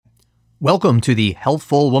Welcome to the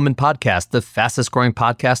Healthful Woman Podcast, the fastest growing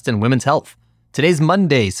podcast in women's health. Today's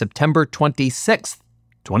Monday, September 26th,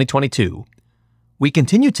 2022. We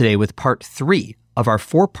continue today with part 3 of our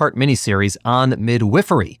 4-part miniseries on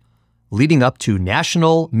midwifery, leading up to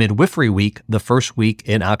National Midwifery Week, the first week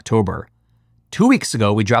in October. 2 weeks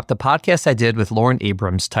ago, we dropped the podcast I did with Lauren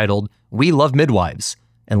Abrams titled, We Love Midwives.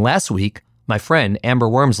 And last week, my friend Amber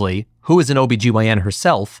Wormsley, who is an OBGYN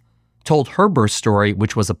herself, told her birth story,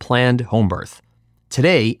 which was a planned home birth.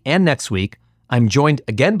 Today and next week, I'm joined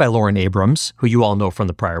again by Lauren Abrams, who you all know from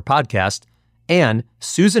the prior podcast, and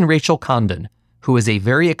Susan Rachel Condon, who is a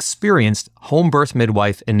very experienced home birth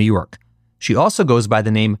midwife in New York. She also goes by the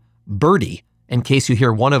name Birdie, in case you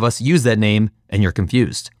hear one of us use that name and you're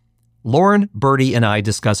confused. Lauren, Birdie, and I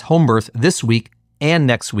discuss home birth this week and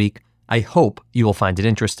next week. I hope you will find it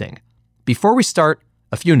interesting. Before we start,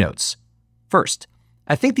 a few notes. First,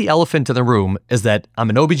 I think the elephant in the room is that I'm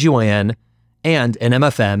an OBGYN and an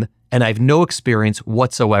MFM, and I have no experience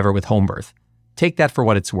whatsoever with home birth. Take that for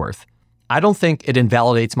what it's worth. I don't think it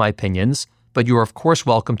invalidates my opinions, but you are of course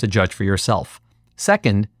welcome to judge for yourself.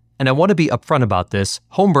 Second, and I want to be upfront about this,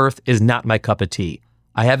 home birth is not my cup of tea.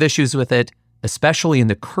 I have issues with it, especially in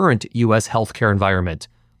the current U.S. healthcare environment.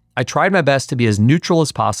 I tried my best to be as neutral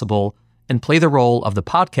as possible and play the role of the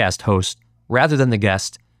podcast host rather than the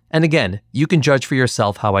guest. And again, you can judge for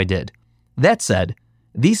yourself how I did. That said,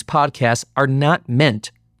 these podcasts are not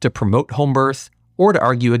meant to promote home birth or to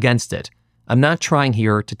argue against it. I'm not trying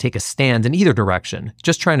here to take a stand in either direction,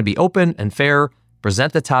 just trying to be open and fair,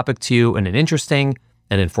 present the topic to you in an interesting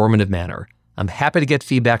and informative manner. I'm happy to get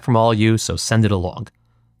feedback from all of you, so send it along.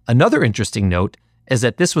 Another interesting note is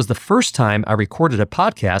that this was the first time I recorded a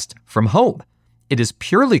podcast from home. It is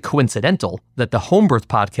purely coincidental that the home birth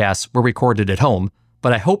podcasts were recorded at home,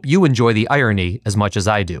 but I hope you enjoy the irony as much as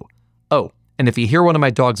I do. Oh, and if you hear one of my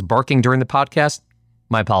dogs barking during the podcast,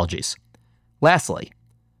 my apologies. Lastly,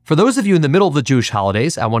 for those of you in the middle of the Jewish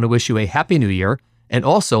holidays, I want to wish you a Happy New Year and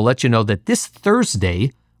also let you know that this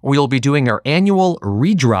Thursday, we'll be doing our annual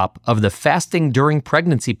redrop of the Fasting During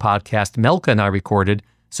Pregnancy podcast Melka and I recorded,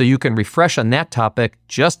 so you can refresh on that topic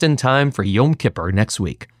just in time for Yom Kippur next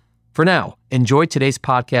week. For now, enjoy today's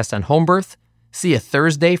podcast on home birth. See you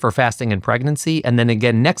Thursday for fasting and pregnancy, and then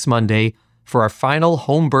again next Monday for our final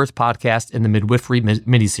home birth podcast in the midwifery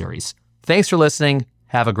miniseries. Thanks for listening.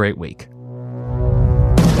 Have a great week.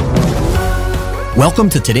 Welcome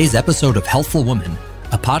to today's episode of Healthful Woman,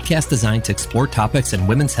 a podcast designed to explore topics in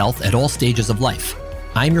women's health at all stages of life.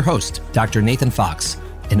 I'm your host, Dr. Nathan Fox,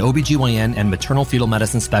 an OBGYN and maternal fetal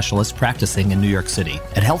medicine specialist practicing in New York City.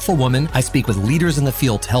 At Healthful Woman, I speak with leaders in the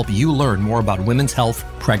field to help you learn more about women's health,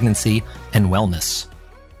 pregnancy, and wellness.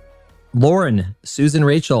 Lauren, Susan,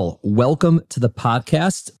 Rachel, welcome to the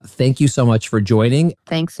podcast. Thank you so much for joining.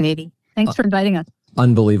 Thanks, Nady. Thanks for inviting us.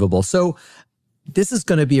 Unbelievable. So this is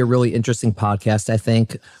going to be a really interesting podcast, I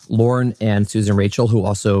think. Lauren and Susan Rachel, who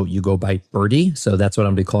also you go by Birdie, so that's what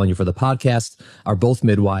I'm going to be calling you for the podcast, are both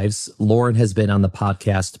midwives. Lauren has been on the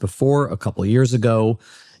podcast before a couple of years ago,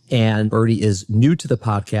 and Birdie is new to the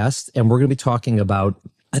podcast. And we're going to be talking about,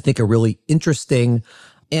 I think, a really interesting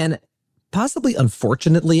and possibly,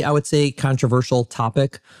 unfortunately, I would say, controversial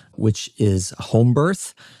topic, which is home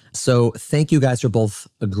birth. So thank you guys for both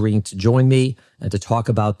agreeing to join me and to talk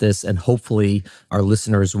about this. And hopefully our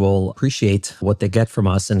listeners will appreciate what they get from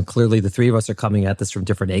us. And clearly the three of us are coming at this from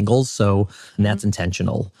different angles. So and that's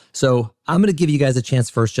intentional. So I'm going to give you guys a chance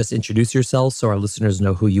first, just introduce yourselves so our listeners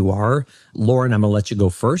know who you are. Lauren, I'm going to let you go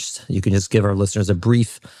first. You can just give our listeners a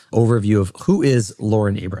brief overview of who is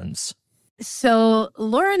Lauren Abrams. So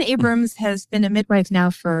Lauren Abrams has been a midwife now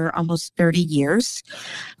for almost 30 years.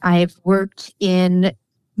 I've worked in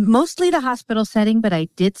mostly the hospital setting, but I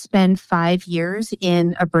did spend 5 years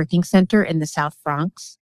in a birthing center in the South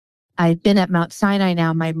Bronx. I've been at Mount Sinai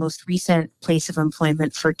now, my most recent place of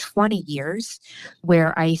employment, for 20 years,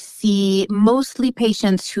 where I see mostly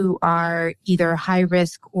patients who are either high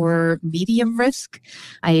risk or medium risk.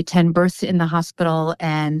 I attend births in the hospital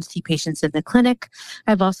and see patients in the clinic.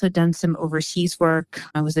 I've also done some overseas work.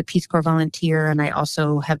 I was a Peace Corps volunteer, and I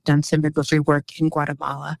also have done some midwifery work in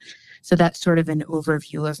Guatemala. So that's sort of an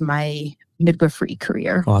overview of my midwifery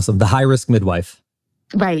career. Awesome. The high-risk midwife.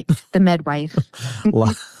 Right. The midwife.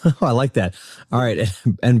 Well, I like that. All right.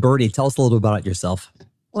 And Birdie, tell us a little bit about yourself.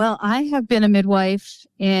 Well, I have been a midwife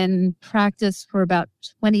in practice for about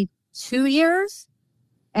 22 years.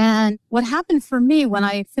 And what happened for me when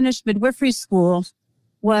I finished midwifery school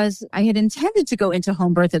was I had intended to go into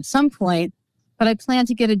home birth at some point, but I planned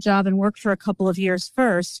to get a job and work for a couple of years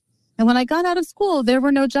first. And when I got out of school, there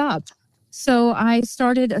were no jobs. So I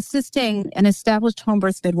started assisting an established home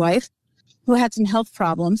birth midwife who had some health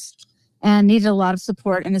problems and needed a lot of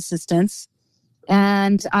support and assistance.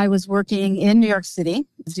 And I was working in New York City,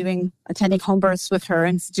 attending home births with her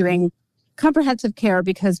and doing comprehensive care,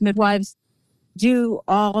 because midwives do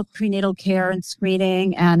all prenatal care and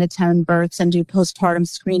screening and attend births and do postpartum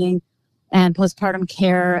screening and postpartum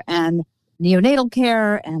care and neonatal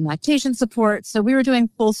care and lactation support. So we were doing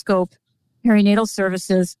full scope perinatal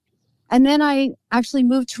services. And then I actually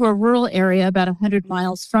moved to a rural area about 100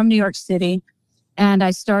 miles from New York City. And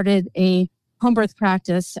I started a home birth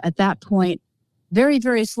practice at that point, very,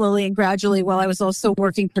 very slowly and gradually, while I was also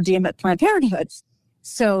working per diem at Planned Parenthood.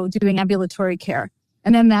 So doing ambulatory care.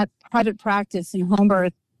 And then that private practice in home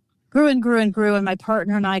birth grew and grew and grew. And my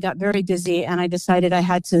partner and I got very busy, and I decided I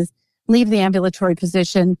had to leave the ambulatory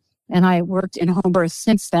position. And I worked in home birth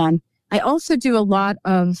since then. I also do a lot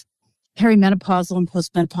of perimenopausal and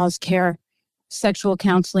postmenopause care, sexual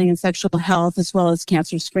counseling and sexual health, as well as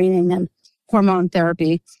cancer screening and hormone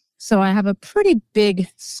therapy. So I have a pretty big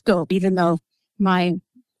scope, even though my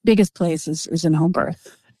biggest place is in home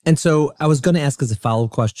birth. And so I was going to ask as a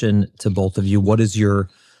follow-up question to both of you, what is your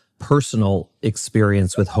personal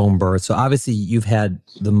experience with home birth? So obviously you've had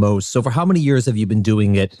the most. So for how many years have you been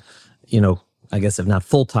doing it, I guess if not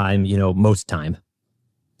full-time, most time?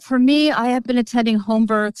 For me, I have been attending home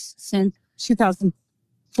births since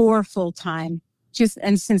 2004 full-time,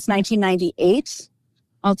 and since 1998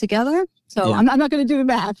 altogether. So yeah. I'm not going to do the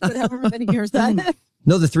math, but however many years that.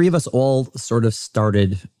 No, the three of us all sort of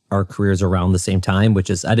started our careers around the same time, which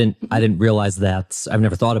is, I didn't realize that. I've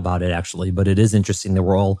never thought about it actually, but it is interesting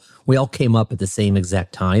that we all came up at the same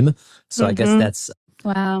exact time. So I guess that's,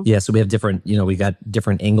 wow. Yeah. So we have different, we got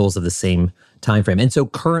different angles of the same time frame. And so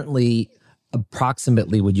currently,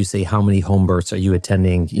 approximately, would you say how many home births are you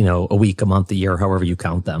attending, a week, a month, a year, however you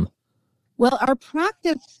count them? Well, our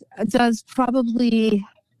practice does probably,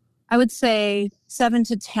 I would say 7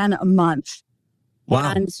 to 10 a month.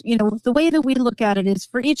 Wow. And, the way that we look at it is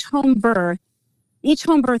for each home birth is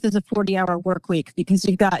a 40-hour work week, because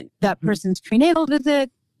you've got that person's prenatal visit,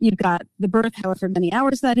 you've got the birth, however many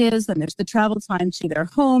hours that is, and there's the travel time to their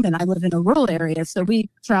home. And I live in a rural area, so we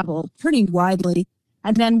travel pretty widely.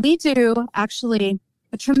 And then we do actually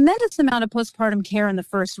a tremendous amount of postpartum care in the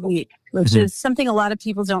first week, which is something a lot of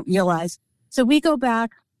people don't realize. So we go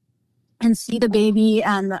back and see the baby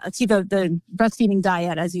and see the breastfeeding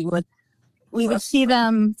diet, as you would. We would see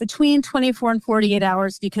them between 24 and 48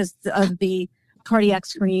 hours because of the cardiac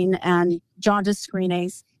screen and jaundice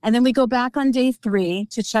screenings. And then we go back on day 3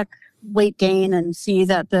 to check weight gain and see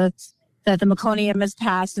that the meconium has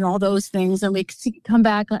passed and all those things. And we come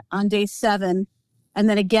back on day 7 and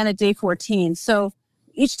then again at day 14. So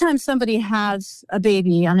each time somebody has a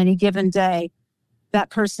baby on any given day,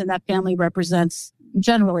 that family represents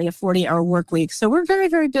generally a 40-hour work week. So we're very,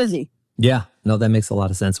 very busy. Yeah, no, that makes a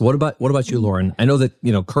lot of sense. What about you, Lauren? I know that,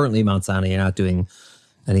 currently Mount Sinai, you're not doing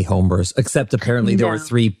any home births, except apparently there were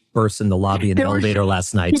 3 births in the lobby in the elevator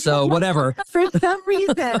last night. So whatever. For some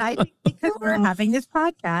reason, I think because we're having this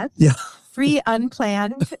podcast. Yeah. 3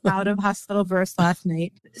 unplanned out of hospital births last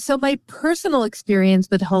night. So my personal experience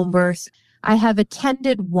with home births, I have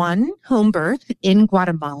attended 1 home birth in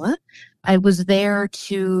Guatemala. I was there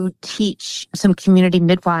to teach some community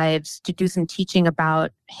midwives, to do some teaching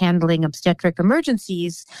about handling obstetric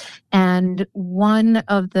emergencies. And one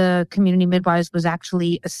of the community midwives was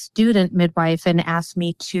actually a student midwife and asked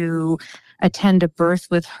me to attend a birth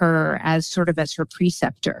with her as her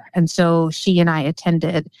preceptor. And so she and I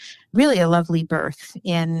attended really a lovely birth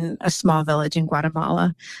in a small village in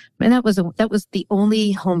Guatemala. And that was the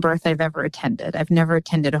only home birth I've ever attended. I've never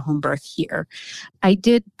attended a home birth here. I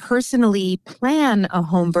did personally plan a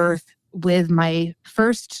home birth with my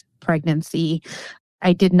first pregnancy.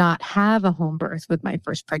 I did not have a home birth with my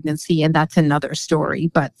first pregnancy, and that's another story.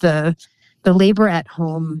 But the labor at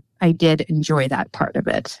home, I did enjoy that part of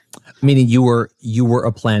it. Meaning you were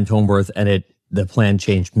a planned home birth, and the plan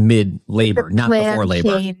changed mid-labor, not before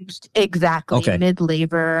labor. Changed, exactly. Okay.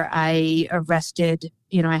 Mid-labor, I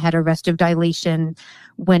had arrestive dilation,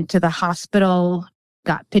 went to the hospital,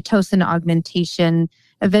 got Pitocin augmentation,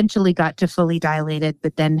 eventually got to fully dilated,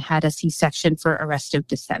 but then had a C-section for arrestive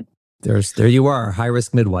descent. There you are,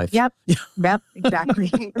 high-risk midwife. Yep,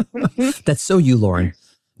 exactly. That's so you, Lauren.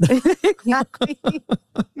 Exactly.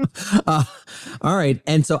 All right.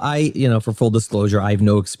 And so for full disclosure, I have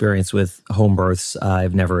no experience with home births.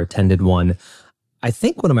 I've never attended one. I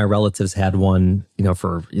think one of my relatives had one,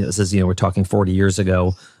 we're talking 40 years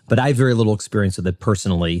ago, but I have very little experience with it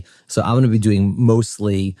personally. So I'm going to be doing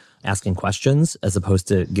mostly asking questions as opposed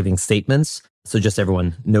to giving statements. So just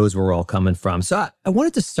everyone knows where we're all coming from. So I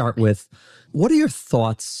wanted to start with, what are your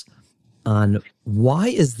thoughts on why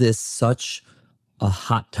is this such a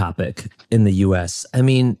hot topic in the US? I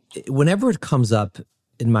mean, whenever it comes up,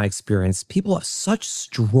 in my experience, people have such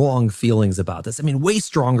strong feelings about this. I mean, way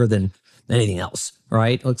stronger than anything else,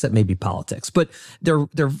 right? Except maybe politics. But they're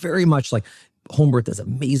very much like, home birth is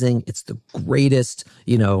amazing. It's the greatest.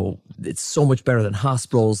 You know, it's so much better than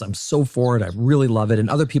hospitals. I'm so for it. I really love it. And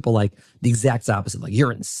other people like the exact opposite. Like,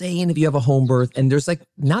 you're insane if you have a home birth. And there's like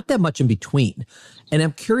not that much in between. And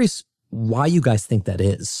I'm curious why you guys think that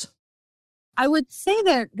is. I would say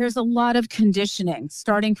that there's a lot of conditioning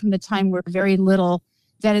starting from the time we're very little,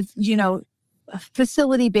 that it's,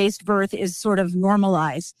 facility-based birth is sort of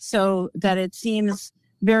normalized so that it seems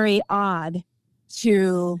very odd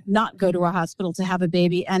to not go to a hospital to have a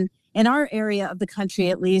baby. And in our area of the country,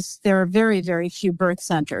 at least, there are very, very few birth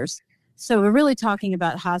centers. So we're really talking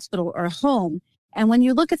about hospital or home. And when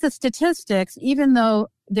you look at the statistics, even though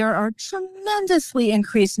there are tremendously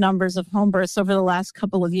increased numbers of home births over the last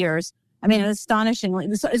couple of years, I mean, astonishingly,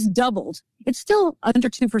 it's doubled. It's still under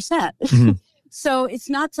 2%. Mm-hmm. So it's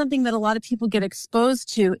not something that a lot of people get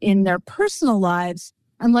exposed to in their personal lives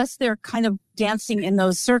unless they're kind of dancing in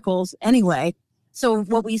those circles anyway. So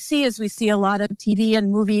what we see is a lot of TV and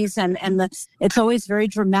movies and it's always very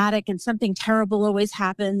dramatic and something terrible always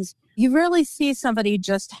happens. You rarely see somebody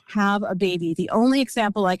just have a baby. The only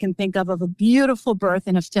example I can think of a beautiful birth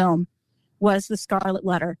in a film was The Scarlet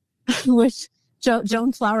Letter, which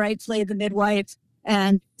Joan Plowright played the midwife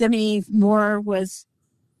and Demi Moore was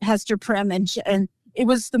Hester Prynne, and it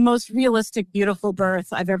was the most realistic, beautiful birth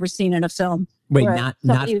I've ever seen in a film. Wait,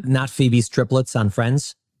 not Phoebe's triplets on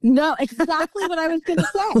Friends? No, exactly what I was going to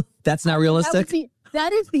say. That's not realistic?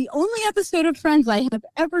 That is the only episode of Friends I have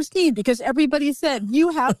ever seen because everybody said, you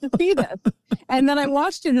have to see this. And then I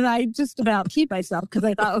watched it and I just about peed myself because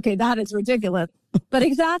I thought, okay, that is ridiculous. But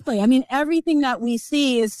exactly. I mean, everything that we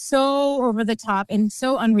see is so over the top and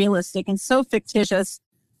so unrealistic and so fictitious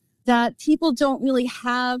that people don't really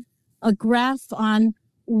have a grasp on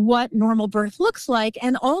what normal birth looks like.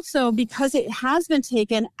 And also because it has been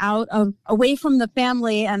taken away from the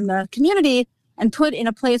family and the community and put in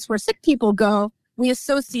a place where sick people go, we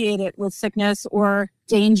associate it with sickness or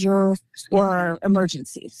danger or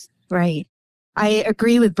emergencies. Right. I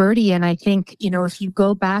agree with Bertie. And I think, if you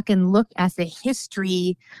go back and look at the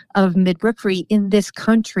history of midwifery in this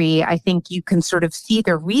country, I think you can sort of see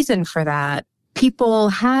the reason for that. People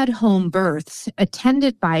had home births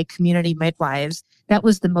attended by community midwives. That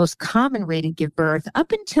was the most common way to give birth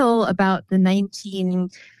up until about the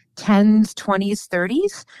 1910s, 20s,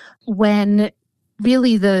 30s, when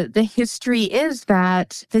really the history is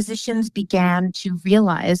that physicians began to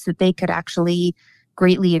realize that they could actually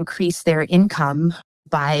greatly increase their income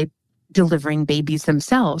by delivering babies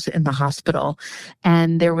themselves in the hospital.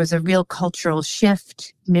 And there was a real cultural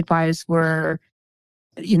shift. Midwives were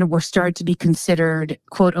started to be considered,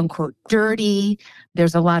 quote unquote, dirty.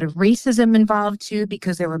 There's a lot of racism involved too,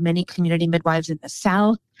 because there were many community midwives in the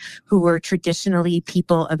South who were traditionally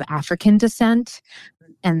people of African descent.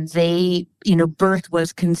 And they, birth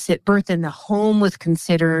in the home was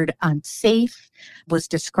considered unsafe, was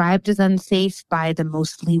described as unsafe by the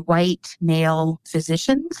mostly white male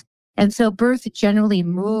physicians. And so birth generally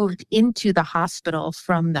moved into the hospital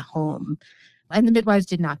from the home. And the midwives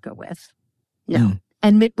did not go with. No. Mm.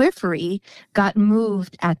 And midwifery got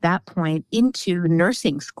moved at that point into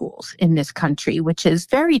nursing schools in this country, which is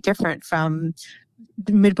very different from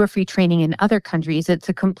the midwifery training in other countries. It's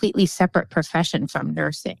a completely separate profession from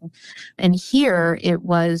nursing. And here it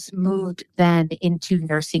was moved then into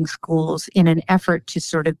nursing schools in an effort to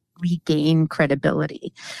sort of regain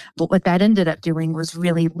credibility. But what that ended up doing was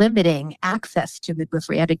really limiting access to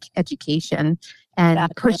midwifery education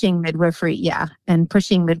and pushing midwifery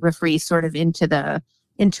sort of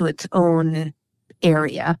into its own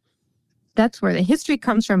area. That's where the history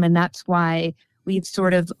comes from, and that's why we've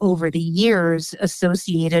sort of over the years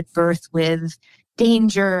associated birth with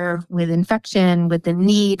danger, with infection, with the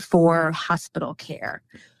need for hospital care.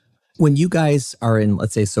 When you guys are in,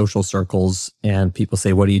 let's say, social circles and people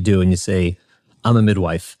say, "What do you do?" and you say, "I'm a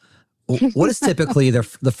midwife," what is typically the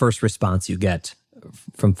first response you get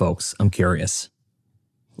from folks? I'm curious.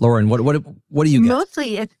 Lauren, what do you get?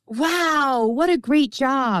 Mostly it's, wow, what a great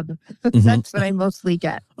job. Mm-hmm. That's what I mostly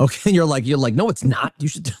get. Okay, you're like, no, it's not. You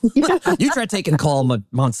should you try taking call at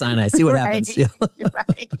Mount Sinai, see what happens. Yeah.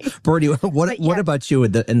 Right. Bertie, what about you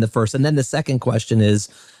in the first? And then the second question is,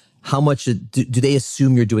 how much do they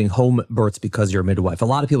assume you're doing home births because you're a midwife? A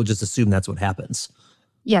lot of people just assume that's what happens.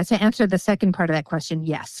 Yeah, to answer the second part of that question,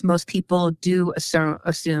 yes. Most people do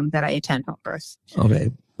assume that I attend home births. Okay.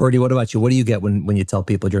 Bertie, what about you? What do you get when you tell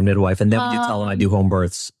people you're a midwife? And then when you tell them I do home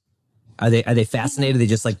births, Are they fascinated? They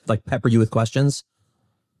just like pepper you with questions?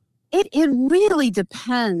 It really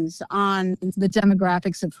depends on the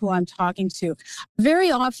demographics of who I'm talking to. Very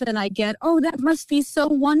often I get, oh, that must be so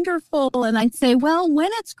wonderful. And I'd say, well, when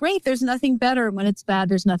it's great, there's nothing better. And when it's bad,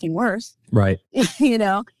 there's nothing worse. Right.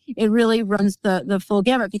 It really runs the full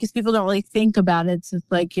gamut because people don't really think about it. It's just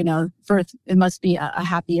like, birth, it must be a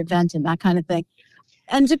happy event and that kind of thing.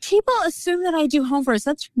 And do people assume that I do home births?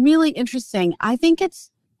 That's really interesting. I think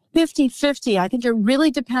it's 50-50. I think it really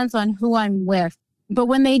depends on who I'm with. But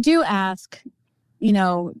when they do ask,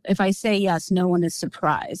 if I say yes, no one is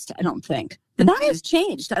surprised, I don't think. But that has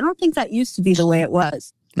changed. I don't think that used to be the way it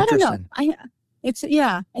was. I don't know.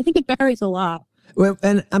 I think it varies a lot. Well,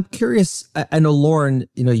 and I'm curious, I know, Lauren,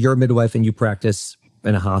 you're a midwife and you practice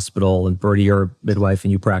in a hospital, and Bertie, you're a midwife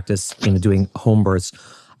and you practice doing home births.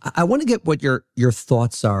 I want to get what your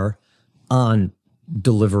thoughts are on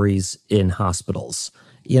deliveries in hospitals.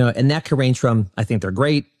 And that can range from, I think they're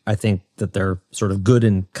great, I think that they're sort of good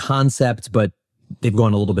in concept, but they've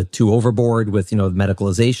gone a little bit too overboard with,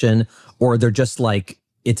 medicalization, or they're just like,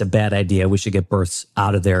 it's a bad idea. We should get births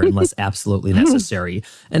out of there unless absolutely necessary.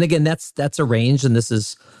 And again, that's a range. And this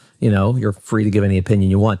is, you're free to give any opinion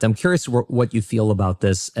you want. I'm curious what you feel about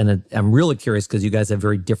this. And I'm really curious because you guys have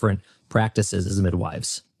very different practices as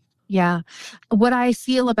midwives. Yeah. What I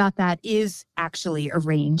feel about that is actually a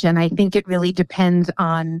range. And I think it really depends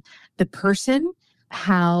on the person,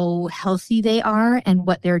 how healthy they are, and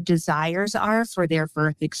what their desires are for their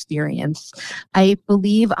birth experience. I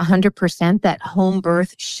believe 100% that home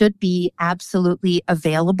birth should be absolutely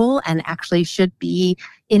available and actually should be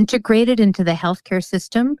integrated into the healthcare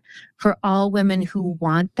system for all women who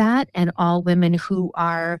want that and all women who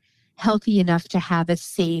are healthy enough to have a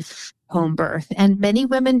safe home birth. And many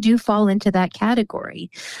women do fall into that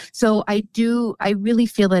category. So I really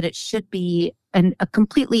feel that it should be a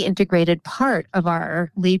completely integrated part of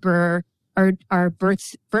our labor, our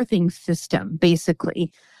birthing system,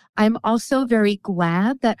 basically. I'm also very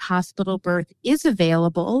glad that hospital birth is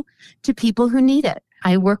available to people who need it.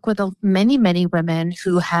 I work with many, many women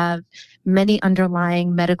who have many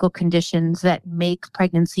underlying medical conditions that make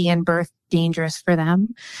pregnancy and birth dangerous for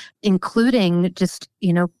them, including just,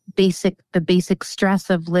 the basic stress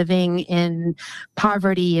of living in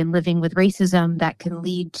poverty and living with racism that can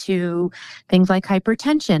lead to things like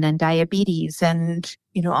hypertension and diabetes and,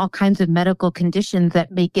 all kinds of medical conditions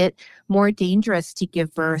that make it more dangerous to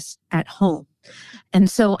give birth at home. And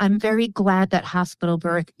so I'm very glad that hospital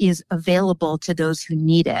birth is available to those who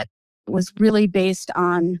need it. It was really based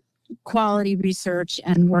on quality research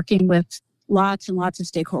and working with lots and lots of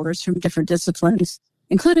stakeholders from different disciplines,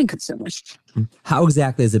 including consumers. How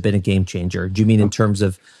exactly has it been a game changer? Do you mean in terms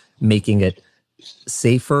of making it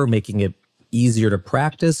safer, making it easier to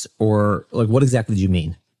practice, or like what exactly do you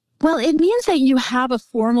mean? Well, it means that you have a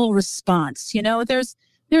formal response.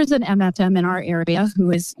 There's an MFM in our area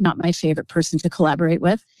who is not my favorite person to collaborate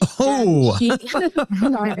with. Oh,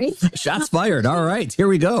 shots fired. All right, here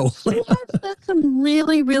we go. She has said some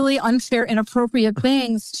really, really unfair, inappropriate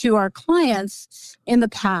things to our clients in the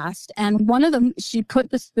past. And one of them, she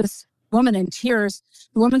put this woman in tears.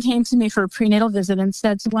 The woman came to me for a prenatal visit and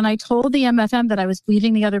said, so when I told the MFM that I was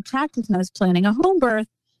leaving the other practice and I was planning a home birth,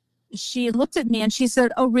 she looked at me and she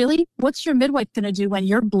said, oh, really? What's your midwife going to do when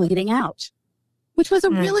you're bleeding out? Which was a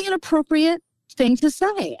really inappropriate thing to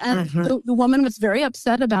say. And the woman was very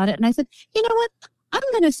upset about it. And I said, you know what? I'm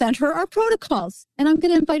going to send her our protocols and I'm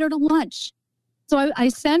going to invite her to lunch. So I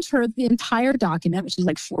sent her the entire document, which is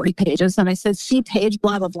like 40 pages. And I said, see page,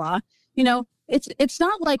 blah, blah, blah. It's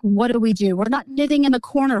not like, what do we do? We're not knitting in the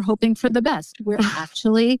corner hoping for the best. We're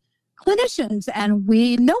actually clinicians and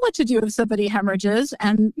we know what to do if somebody hemorrhages.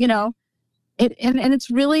 And, and it's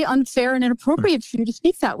really unfair and inappropriate for you to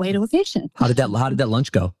speak that way to a patient. How did that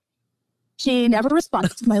lunch go? She never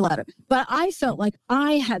responded to my letter, but I felt like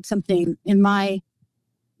I had something in my,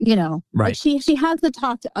 right. Like she hasn't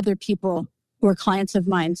talked to other people who are clients of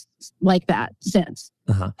mine like that since.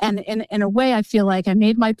 And in a way, I feel like I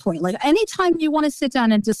made my point. Like anytime you want to sit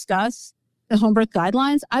down and discuss the home birth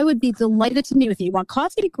guidelines, I would be delighted to meet with you. You want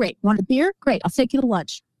coffee? Great. You want a beer? Great. I'll take you to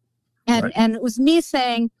lunch. And it was me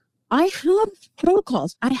saying, I have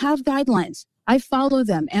protocols. I have guidelines. I follow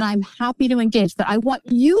them and I'm happy to engage. But I want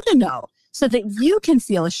you to know so that you can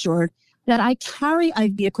feel assured that I carry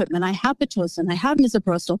IV equipment. I have Pitocin, I have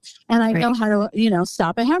misoprostol, and I know how to,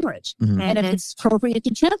 stop a hemorrhage. And if it's appropriate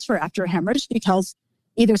to transfer after a hemorrhage because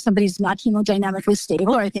either somebody's not hemodynamically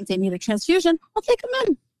stable or I think they need a transfusion, I'll take them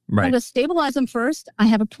in. Right. I'm going to stabilize them first. I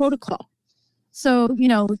have a protocol. So,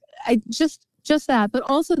 I just that. But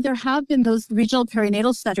also there have been those regional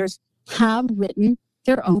perinatal centers have written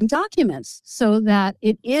their own documents so that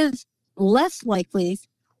it is less likely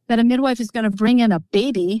that a midwife is going to bring in a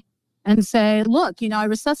baby and say, look, I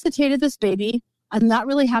resuscitated this baby. I'm not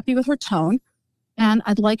really happy with her tone, and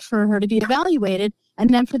I'd like for her to be evaluated. And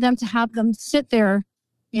then for them to have them sit there,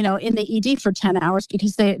 in the ED for 10 hours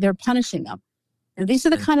because they're punishing them. And these are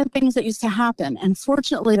the kind of things that used to happen. And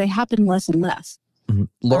fortunately, they happen less and less. Mm-hmm.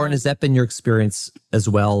 Lauren, has that been your experience as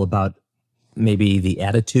well about maybe the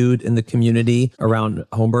attitude in the community around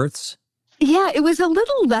home births? Yeah, it was a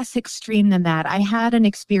little less extreme than that. I had an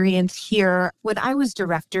experience here when I was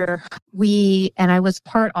director. And I was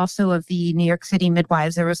part also of the New York City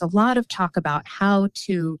midwives. There was a lot of talk about how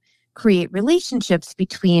to create relationships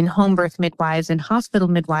between home birth midwives and hospital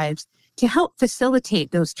midwives to help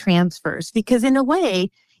facilitate those transfers. Because in a way,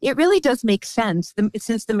 it really does make sense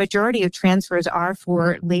since the majority of transfers are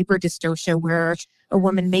for labor dystocia, where a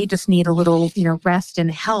woman may just need a little, rest and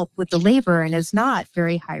help with the labor and is not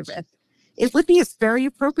very high risk. It would be very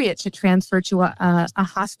appropriate to transfer to a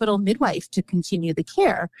hospital midwife to continue the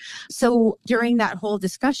care. So during that whole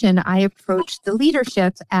discussion, I approached the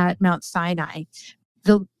leadership at Mount Sinai.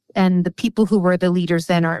 And the people who were the leaders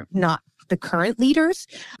then are not the current leaders.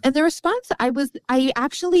 And the response, I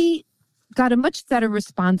actually got a much better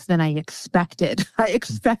response than I expected. I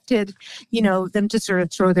expected, them to sort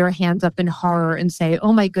of throw their hands up in horror and say,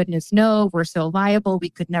 oh my goodness, no, we're so liable. We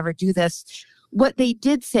could never do this. What they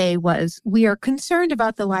did say was, we are concerned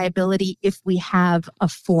about the liability if we have a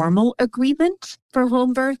formal agreement for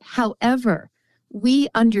home birth. However, we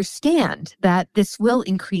understand that this will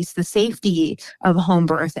increase the safety of home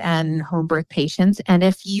birth and home birth patients. And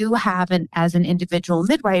if you haven't, as an individual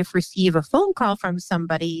midwife, receive a phone call from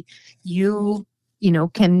somebody, you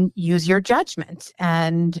can use your judgment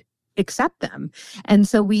and accept them. And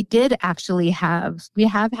so we have actually had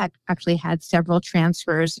several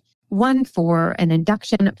transfers, one for an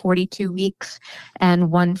induction at 42 weeks and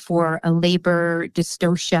one for a labor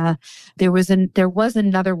dystocia. There was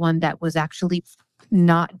another one that was actually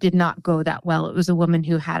did not go that well. It was a woman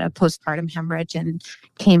who had a postpartum hemorrhage and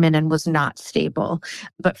came in and was not stable.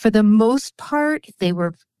 But for the most part, they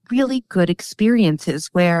were really good experiences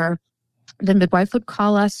where the midwife would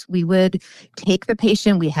call us, we would take the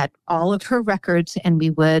patient, we had all of her records, and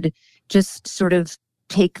we would just sort of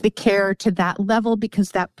take the care to that level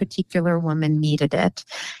because that particular woman needed it.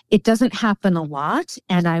 It doesn't happen a lot,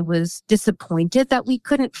 and I was disappointed that we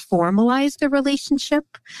couldn't formalize the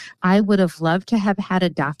relationship. I would have loved to have had a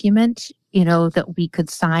document, that we could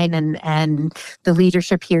sign, and the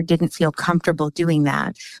leadership here didn't feel comfortable doing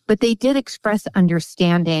that. But they did express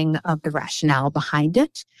understanding of the rationale behind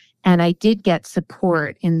it. And I did get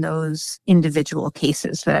support in those individual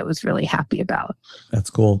cases that I was really happy about.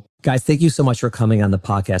 That's cool. Guys, thank you so much for coming on the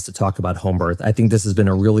podcast to talk about home birth. I think this has been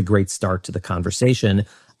a really great start to the conversation.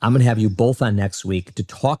 I'm going to have you both on next week to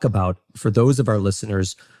talk about, for those of our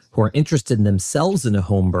listeners who are interested in themselves in a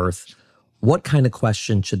home birth, what kind of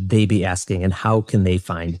question should they be asking and how can they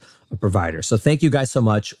find a provider? So thank you guys so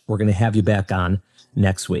much. We're going to have you back on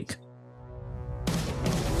next week.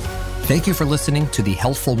 Thank you for listening to the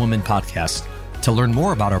Healthful Woman podcast. To learn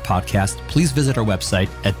more about our podcast, please visit our website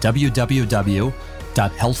at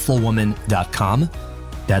www.healthfulwoman.com.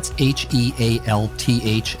 That's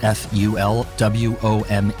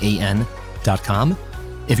HEALTHFULWOMAN.com.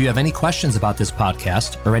 If you have any questions about this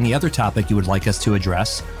podcast or any other topic you would like us to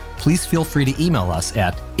address, please feel free to email us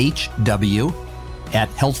at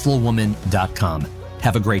hw@healthfulwoman.com.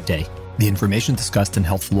 Have a great day. The information discussed in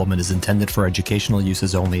Healthful Woman is intended for educational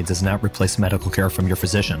uses only and does not replace medical care from your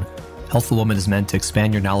physician. Healthful Woman is meant to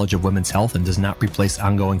expand your knowledge of women's health and does not replace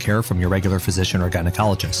ongoing care from your regular physician or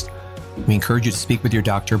gynecologist. We encourage you to speak with your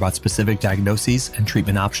doctor about specific diagnoses and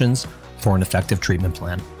treatment options for an effective treatment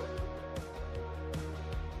plan.